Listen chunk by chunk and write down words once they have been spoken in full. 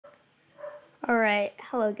Alright,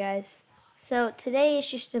 hello guys. So today is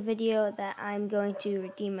just a video that I'm going to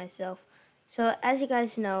redeem myself. So as you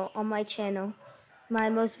guys know, on my channel, my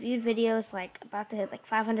most viewed video is about to hit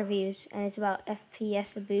 500 views, and it's about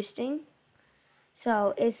FPS boosting.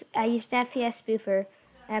 So I used an FPS spoofer,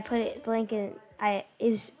 and I put it link in. It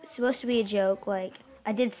was supposed to be a joke. I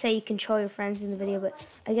did say you control your friends in the video, but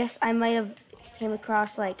I guess I might have came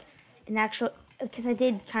across an actual, because I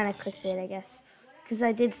did kind of clickbait, I guess. Because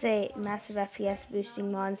I did say massive FPS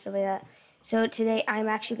boosting mod and stuff like that. So today I'm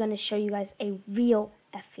actually going to show you guys a real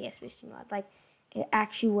FPS boosting mod. It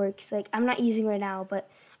actually works. I'm not using it right now, but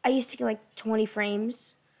I used to get 20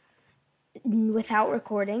 frames without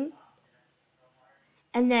recording.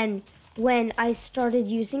 And then when I started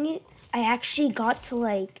using it, I actually got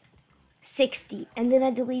to 60. And then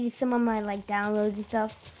I deleted some of my downloads and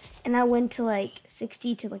stuff. And I went to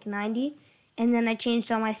 60 to 90. And then I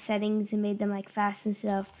changed all my settings and made them fast and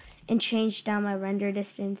stuff, and changed down my render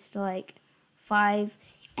distance to 5.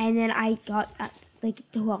 And then I got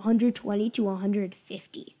to 120 to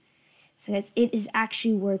 150. So it is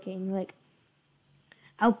actually working.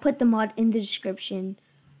 I'll put the mod in the description.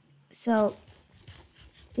 So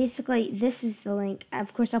basically this is the link.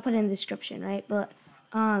 Of course I'll put it in the description, right? But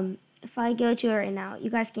if I go to it right now,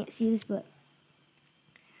 you guys can't see this, but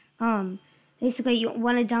basically, you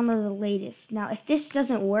want to download the latest. Now, if this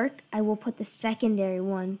doesn't work, I will put the secondary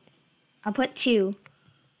one. I'll put 2,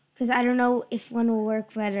 because I don't know if one will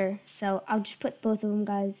work better. So I'll just put both of them,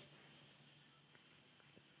 guys.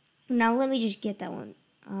 Now, let me just get that one.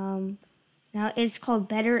 Now, it's called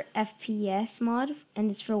Better FPS mod,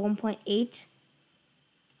 and it's for 1.8.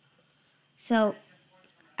 So,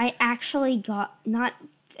 I actually got not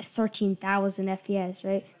 13,000 FPS,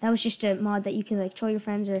 right? That was just a mod that you can troll your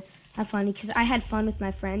friends or have fun, because I had fun with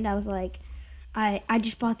my friend. I was I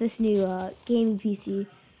just bought this new gaming PC,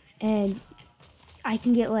 and I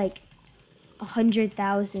can get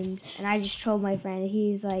 100,000, and I just trolled my friend.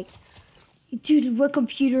 He's like, dude, what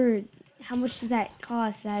computer, how much does that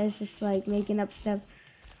cost? And I was just making up stuff.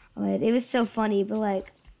 It was so funny, but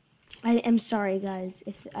I am sorry guys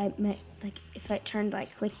if I meant if I turned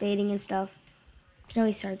clickbaiting and stuff.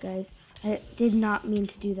 Really sorry guys, I did not mean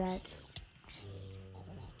to do that.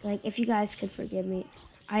 If you guys could forgive me,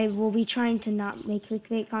 I will be trying to not make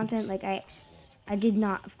clickbait content. I did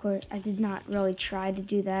not, of course, I did not really try to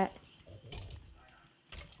do that.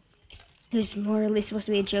 It was more really supposed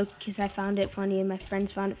to be a joke because I found it funny and my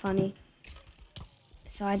friends found it funny.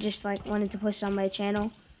 So I just wanted to push it on my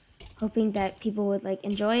channel, hoping that people would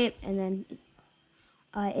enjoy it, and then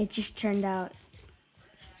it just turned out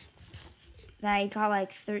that I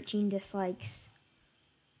got 13 dislikes.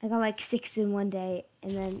 I got 6 in one day,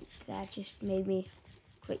 and then that just made me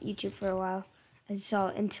quit YouTube for a while. And so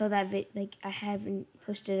until that I haven't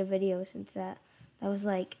posted a video since that. That was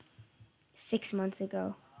 6 months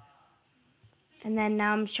ago. And then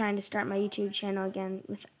now I'm trying to start my YouTube channel again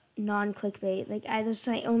with non-clickbait. That was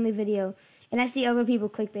my only video. And I see other people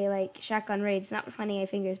clickbait shotgun raids. Not funny my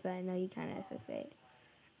fingers, but I know you kind of clickbait.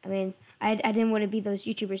 I mean, I didn't want to be those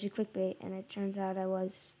YouTubers who clickbait, and it turns out I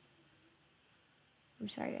was. I'm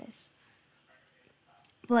sorry, guys.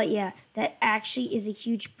 But yeah, that actually is a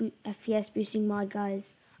huge FPS boosting mod,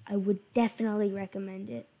 guys. I would definitely recommend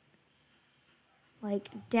it.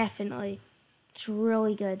 Definitely. It's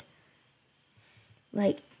really good.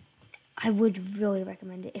 I would really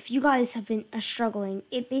recommend it. If you guys have been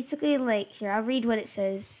it basically, here, I'll read what it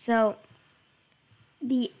says. So,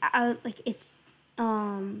 it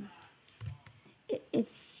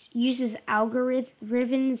uses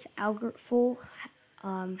algorithms,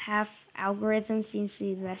 half algorithm seems to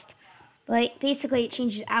be the best. But basically it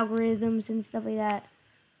changes algorithms and stuff like that,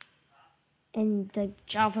 and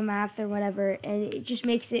Java math or whatever, and it just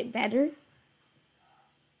makes it better.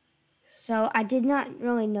 So I did not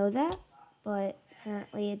really know that, but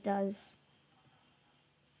apparently it does.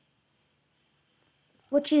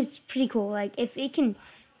 Which is pretty cool. If it can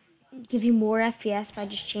give you more FPS by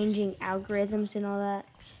just changing algorithms and all that,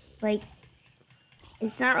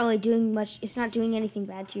 it's not really doing much. It's not doing anything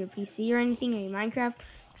bad to your PC or anything, or your Minecraft.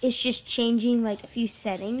 It's just changing a few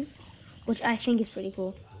settings, which I think is pretty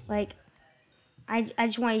cool. I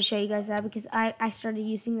just wanted to show you guys that because I started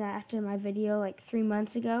using that after my video 3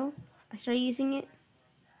 months ago. I started using it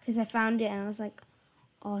because I found it and I was like,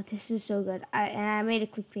 oh, this is so good. And I made a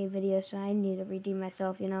clickbait video, so I need to redeem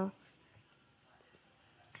myself, you know.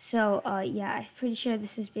 So yeah, I'm pretty sure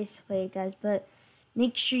this is basically it, guys. But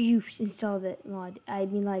make sure you install the mod. I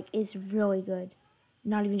mean, it's really good.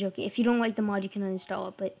 Not even joking. If you don't like the mod, you can uninstall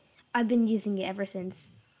it. But I've been using it ever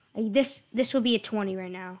since. This will be a 20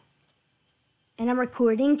 right now. And I'm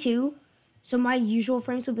recording too. So my usual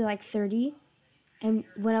frames would be like 30, and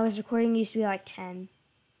when I was recording, it used to be like 10.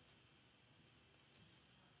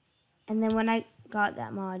 And then when I got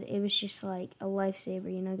that mod, it was just like a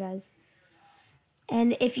lifesaver, you know, guys.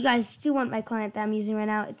 And if you guys do want my client that I'm using right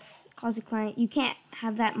now, it's Cosmic Client. You can't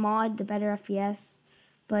have that mod, the better FPS,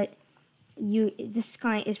 but this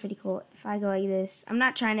client is pretty cool. If I go like this, I'm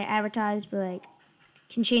not trying to advertise, but like,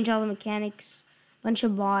 can change all the mechanics, bunch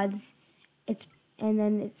of mods. And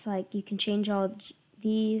then it's like you can change all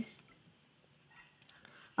these.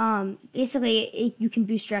 Basically, you can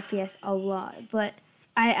boost your FPS a lot, but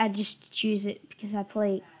I just choose it because I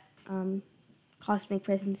play Cosmic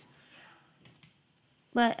Prisons.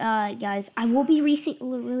 But guys, I will be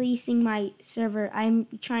releasing my server. I'm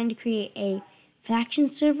trying to create a faction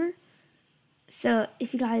server. So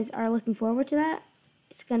if you guys are looking forward to that,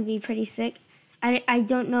 it's going to be pretty sick. I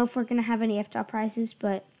don't know if we're going to have any F-top prizes,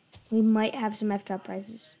 but we might have some F-top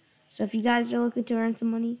prizes. So if you guys are looking to earn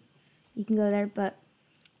some money, you can go there. But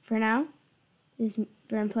for now, this is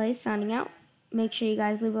Burn Plays signing out. Make sure you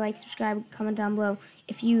guys leave a like, subscribe, comment down below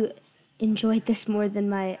if you enjoyed this more than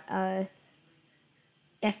my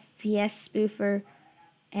FPS spoofer.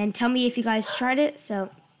 And tell me if you guys tried it. So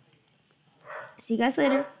see you guys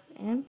later. And